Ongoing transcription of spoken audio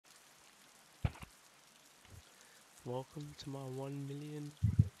Welcome to my $1 million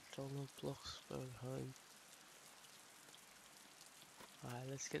Bloxburg home. Alright,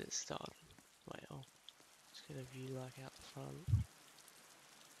 let's get it started. Wait, I'll just get a view like out the front.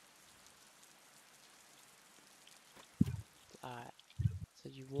 Alright, so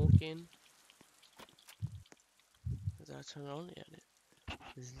you walk in. Did I turn it on? Yeah,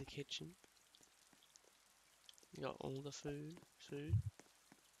 this is the kitchen. You got all the food.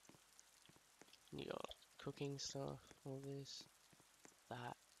 You got cooking stuff, all this,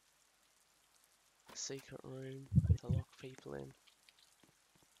 that. A secret room to lock people in.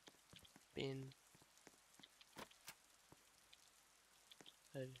 Bin.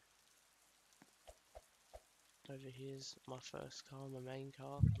 Over here's my first car, my main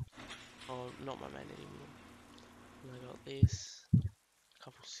car. Oh, not my main anymore. And I got this, a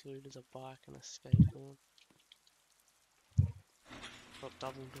couple scooters, a bike and a skateboard. Got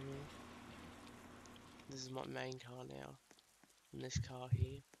double door. This is my main car now. And this car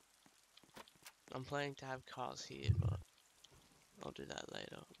here. I'm planning to have cars here, but I'll do that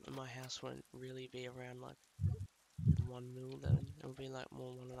later. And my house won't really be around like 1 mil then. It'll be like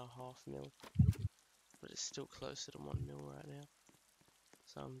more 1.5 mil. But it's still closer to 1 mil right now.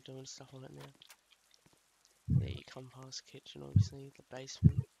 So I'm doing stuff on it now. Yeah, you come past the kitchen obviously, the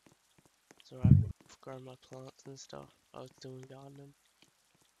basement. So I've grown my plants and stuff. I was doing gardening.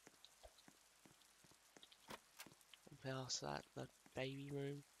 Past that, the baby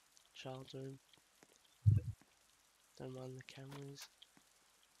room, child's room. Don't mind the cameras.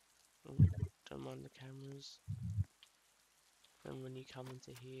 Don't mind the cameras. And when you come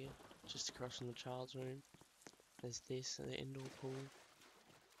into here, just across from the child's room, there's this, the indoor pool,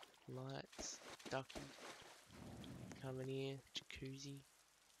 lights, ducky. Come in here, jacuzzi.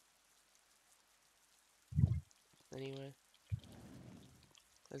 Anyway,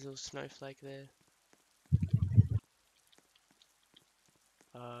 there's a little snowflake there.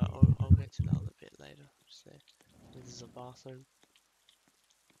 I'll get to that a little bit later. Just there. This is a bathroom.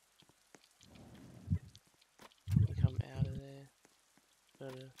 You come out of there, go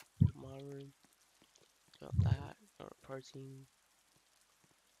to my room. Got that. Got a protein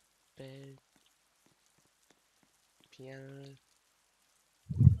bed, piano,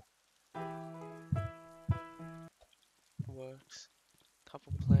 works,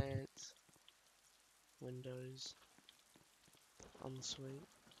 couple plants, windows, ensuite,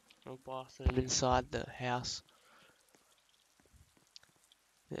 a bathroom inside the house.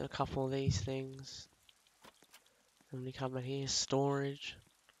 A couple of these things. And when you come in here, storage.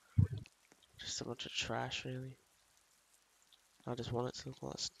 Just a bunch of trash, really. I just want it to look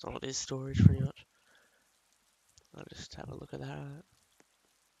like it is storage, pretty much. I'll just have a look at that.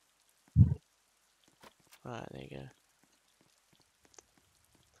 Alright, there you go.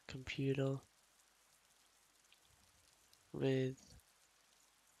 Computer with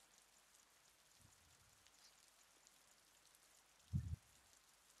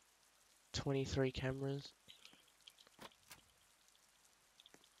 $23 cameras.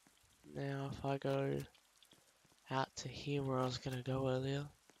 Now if I go out to here where I was gonna go earlier,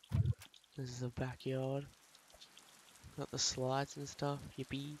 this is the backyard. Got the slides and stuff,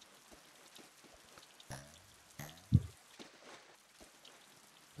 yippee.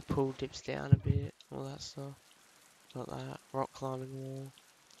 The pool dips down a bit, all that stuff. Got that, rock climbing wall.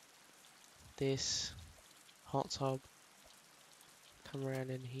 This, hot tub. Come around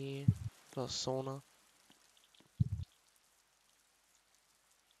in here, got a sauna.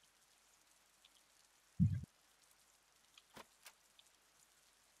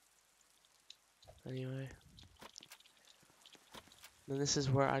 Anyway. Then this is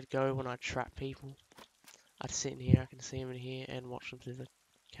where I'd go when I trap people. I'd sit in here, I can see them in here and watch them through the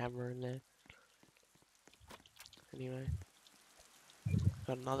camera in there. Anyway.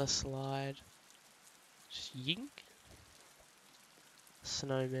 Got another slide. Just yink.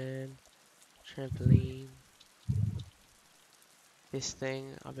 Snowman. Trampoline. This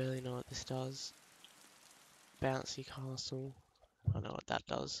thing, I barely know what this does. Bouncy castle. I know what that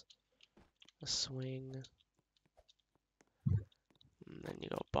does. A swing. And then you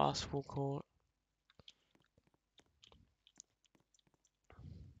got a basketball court.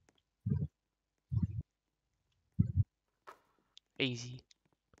 Easy.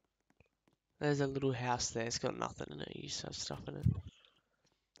 There's a little house there, it's got nothing in it, you just have stuff in it.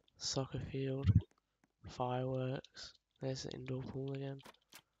 Soccer field. Fireworks. There's the indoor pool again.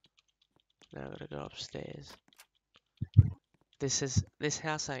 Now I gotta go upstairs. This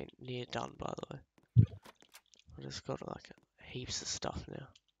house ain't near done, by the way. I just got like heaps of stuff now.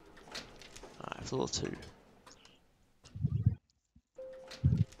 Alright, floor 2.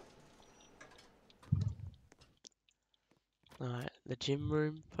 the gym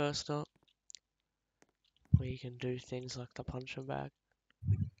room first up, where you can do things like the punching bag.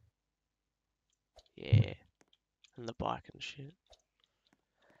 Yeah, and the bike and shit.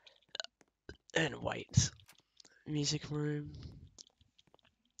 And weights. Music room.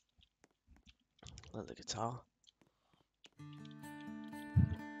 Like the guitar.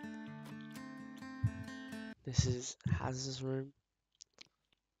 This is Haz's room.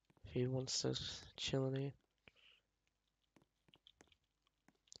 If he wants to chill in here.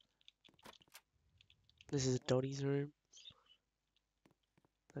 This is Dottie's room.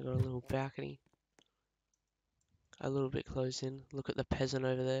 They got a little balcony. A little bit close in. Look at the peasant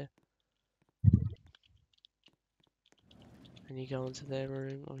over there. And you go into their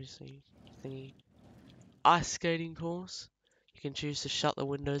room, obviously. Thingy. Ice skating course. You can choose to shut the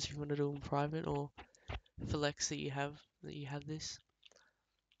windows if you want to do it in private, or flex that you have this.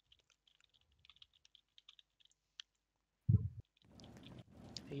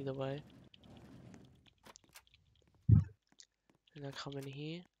 Either way. And I come in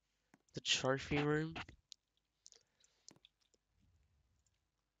here. The trophy room.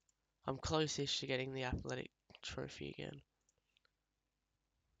 I'm close-ish to getting the athletic trophy again.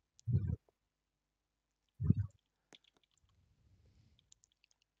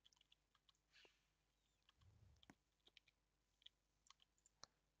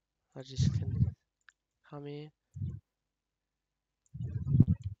 I just can come here.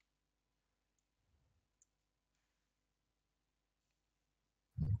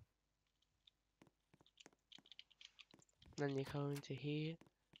 Then you come into here.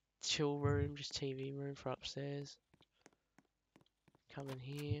 Chill room, just TV room for upstairs. Come in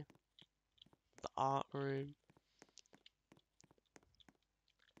here. The art room.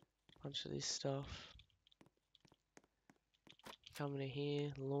 Bunch of this stuff. Come in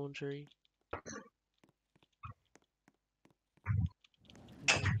here. Laundry. And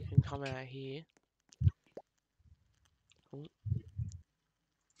then you can come out here. Oh.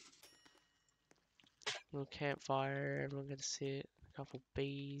 Little campfire, everyone can sit. A couple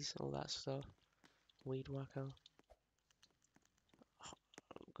bees, all that stuff. Weed whacker.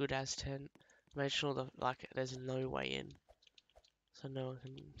 Good as tent. Made sure that like there's no way in. So no one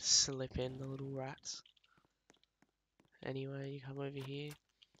can slip in, the little rats. Anyway, you come over here.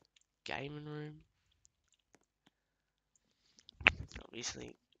 Gaming room.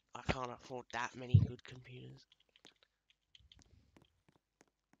 Obviously, I can't afford that many good computers.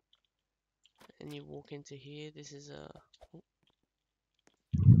 And you walk into here. This is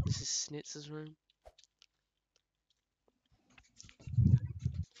this is Snitz's room.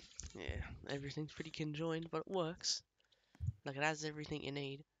 Yeah, everything's pretty conjoined, but it works. Like it has everything you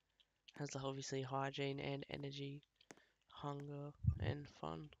need. It has obviously hygiene and energy, hunger and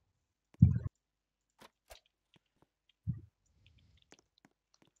fun.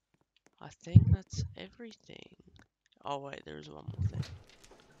 I think that's everything. Oh wait, there is one more thing.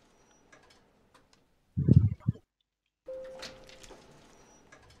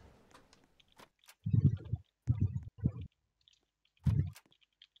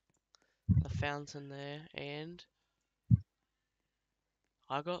 The fountain there, and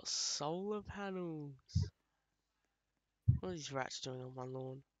I got solar panels. What are these rats doing on my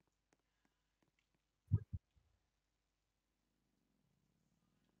lawn?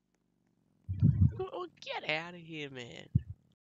 Oh, get out of here, man.